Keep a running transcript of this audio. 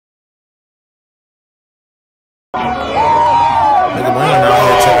Nigga, we ain't out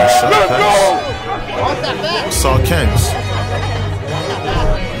here taking shortcuts. Saw Kings.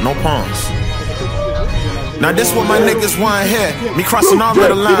 No pawns. Now this what my niggas want here. Me crossing all of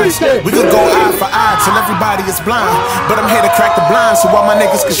the lines. We could go eye for eye till everybody is blind. But I'm here to crack the blinds so all my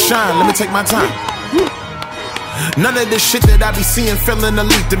niggas can shine. Let me take my time. None of this shit that I be seeing feeling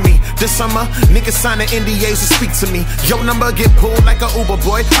elite to me. This summer, niggas signing NDAs to speak to me. Yo number get pulled like a Uber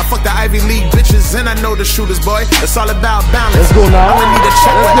boy. I fuck the Ivy League bitches and I know the shooters, boy. It's all about balance. Let's go now. I'ma need a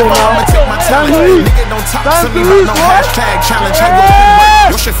check wherever I'ma take my talent. Nigga don't talk to me about no hashtag challenge. I go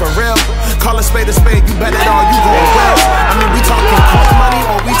your shit for real. Call a spade, you bet it all, you going well. I mean, we talking court money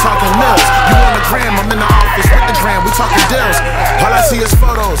or we talking mills. You on the gram, I'm in the office with the gram. We talking deals. All I see is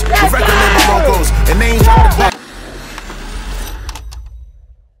photos with record label logos, and they ain't dropping back.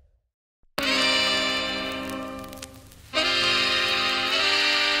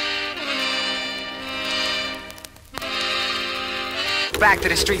 Back to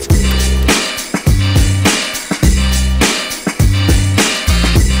the streets.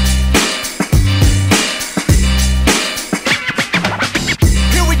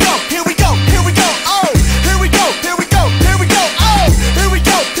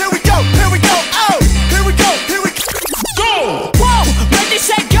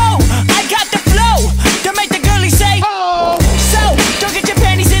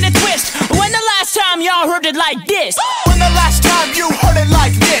 Like this. When the last time you heard it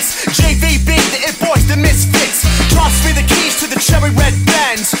like this? JVB, the It Boys, the Misfits. Toss me the keys to the cherry red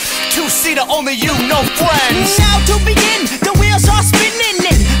Benz. Two-seater, only you, no friends. Now to begin, the wheels are spinning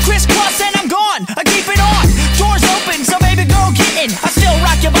in. Crisscross and I'm gone, I keep it on. Doors open, so baby go get in. I still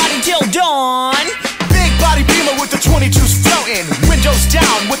rock your body till dawn. Big body beamer with the 22s floating. Windows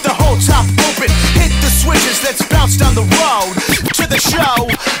down with the whole top open. Hit the switches, let's bounce down the road. To the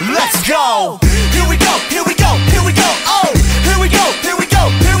show, let's go. Here we go, here we go, here we go, oh. Here we go, here we go,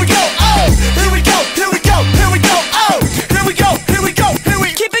 here we go, oh. Here we go, here we go, here we go, oh. Here we go, here we go, here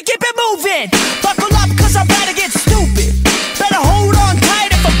we Keep it moving. Buckle up cause I'm about to get stupid. Better hold on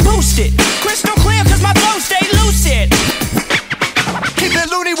tight if I boost it. Crystal clear cause my flow stay lucid. Keep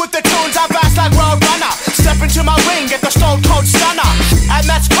it loony with the tunes, I fast like Road Runner. Step into my ring, get the Stone Cold Stunner. And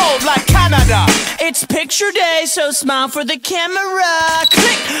that's cold like Canada. It's picture day, so smile for the camera.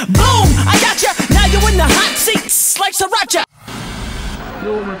 Click, boom, I got ya. Now you're in the hot seats like Sriracha.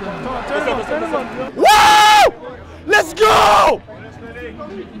 Woo! Let's go!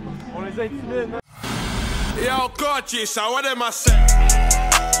 Yo, Cochise, what am I saying?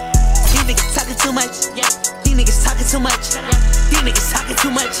 These niggas talking too much. These niggas talking too much. These niggas talking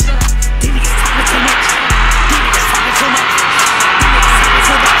too much. These niggas talking too much. These niggas talking too much. These niggas talking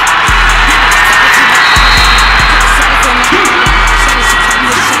too much.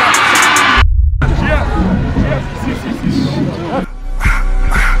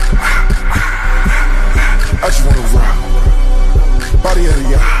 I just wanna rock, body of the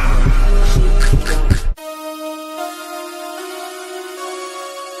y'all.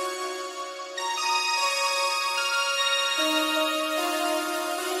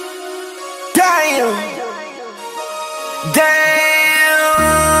 Damn!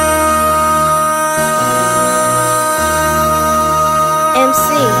 MC,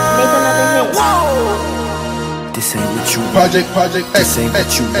 make another hit. Whoa! This ain't what you want. Project This ain't what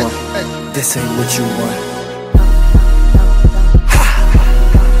you want. This ain't what you want.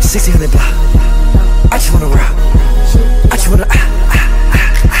 1600 block. I just wanna rock. I just wanna.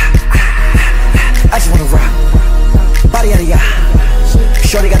 I just wanna rock. Body out of ya.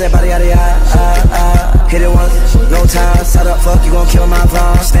 Shorty got that body out of ya. Hit it once, no time. Side up, fuck, you gon' kill my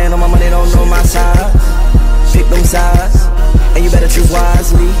vibe. Stand on my money, don't know my size. Pick them sides, and you better choose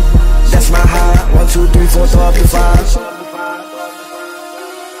wisely. That's my high. 1, 2, 3, 4, throw up your 5.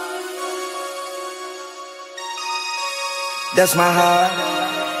 That's my high.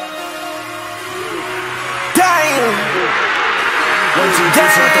 Damn! 1, 2, 3,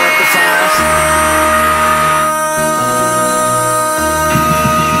 4, throw up the 5.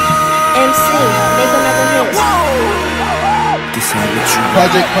 MC, make another hit. This ain't what you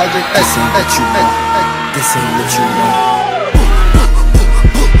want. This ain't what you want. This ain't what you want.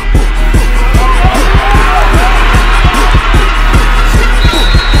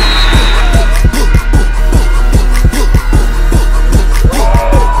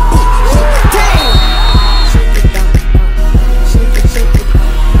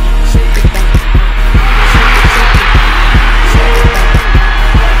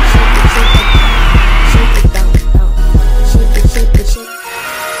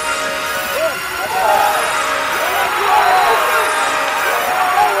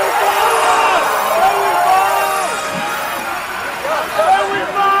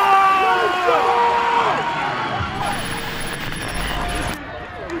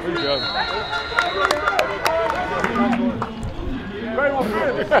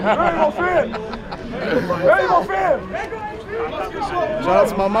 Shout out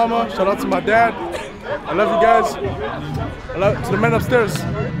to my mama, shout out to my dad. I love you guys. I love to the men upstairs.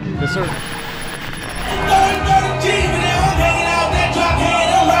 Yes, sir.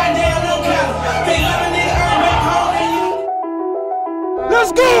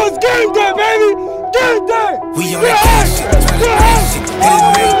 Let's go, it's game day, baby! Game day! We on that gang shit, trying to gang shit. It is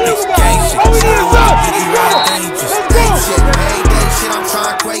made this gang shit. I'm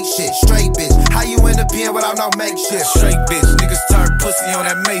trying to quake shit. Straight bitch, how you end up here without no makeshift? Straight bitch, niggas turn pussy on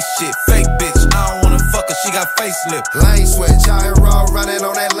that make shit. Fake bitch, I don't wanna fuck her, she got facelift. Lane switch, out here raw running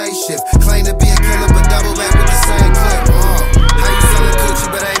on that late shift. Claim to be a killer, but double back with the same clip. How you selling Gucci,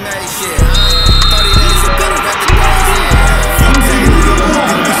 but ain't made shit? 30 days of better at the days,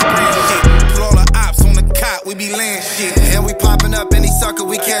 Put all the ops on the cot, we be laying shit. And we popping up any sucker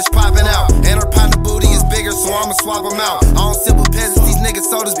we catch popping out. And her partner booty is bigger, so I'ma swap them out. I don't sit with peasants, these niggas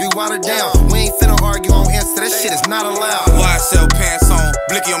sodas be watered down. We ain't finna argue on Insta, that shit is not allowed. YSL pants on,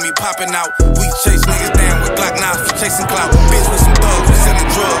 blicky on me popping out. We chase niggas down with Glock knives for chasing clout. Bitch with some thugs, we selling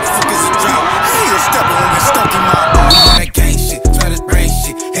drugs, fuck is a drought. He a stepper when we stunking my that gang shit, try to brain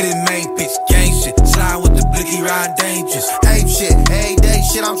shit. Hit it main bitch, gang shit. Slide with the blicky, ride dangerous. Ape shit, every day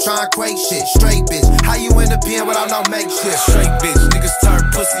shit, I'm trying to quake shit. Straight bitch, how you end up here without no makeshift? Straight bitch, niggas turn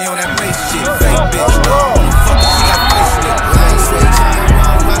pussy on that make shit. Fake bitch, no motherfucker, she got facelift. Lane switch, I ain't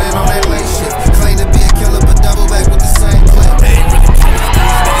wrong, running on that late shit. Claim to be a killer, but double back with the same clip. They ain't really killing these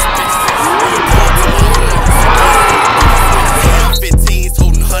 15s,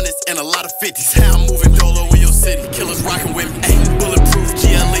 holding hundreds and a lot of 50s. How I'm moving dolo in your city, killers rocking with me. Ain't bulletproof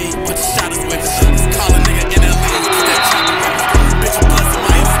GLE, put the shotters with me. Call a nigga NLE, put that chopper with me. Bitch, I'm busting, I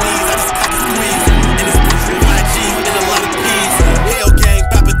ain't sneeze, I just cock and squeeze. And this bitch with YG and a lot of P's. Hell gang,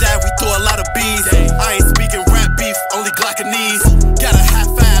 Papa Dad, we throw a lot of B's. I ain't speaking rap beef, only Glockanese. Got a high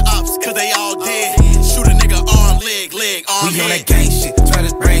five ops, cause they all dead. Shoot a nigga arm, leg, arm, we head. On that gang shit, try to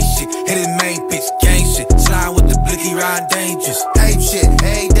brain shit. Hit it main bitch, gang shit. Slide with the blicky, ride dangerous. Ape shit,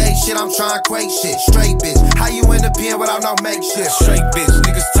 every day shit, I'm trying to quake shit. Straight bitch, how you end up here without no makeshift? Straight bitch,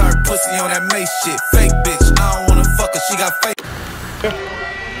 niggas turn pussy on that make shit. Fake bitch, I don't wanna fuck her, she got fake.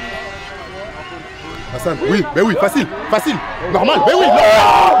 Hassan, oui, mais oui, facile, facile. Normal, mais oui,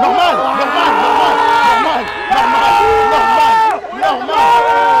 normal.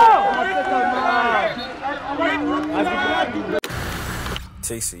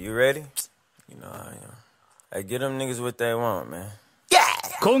 Tisa, you ready? You know I am. Hey, get them niggas what they want, man. Yeah!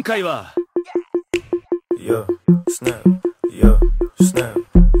 今回は Yo, snap, yo, snap,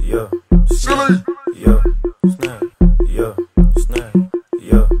 yo, snap, yo, snap, yo, snap,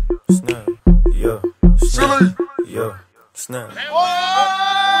 yo, snap, yo, snap, yo, snap.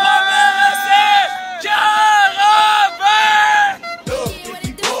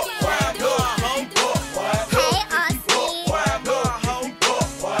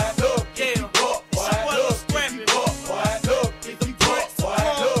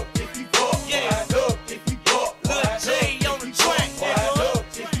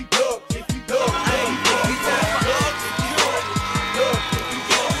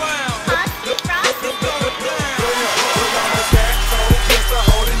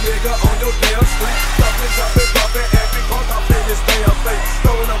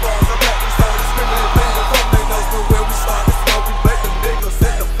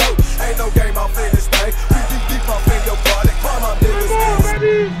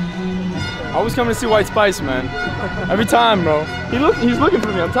 I was coming to see White Spice, man. Every time, bro. He's looking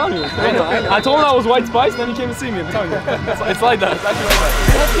for me, I'm telling you. I told him I was White Spice, then he came to see me, I'm telling you. It's like that, it's actually like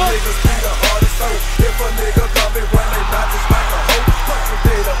that. Let's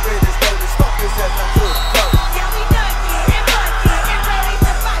go!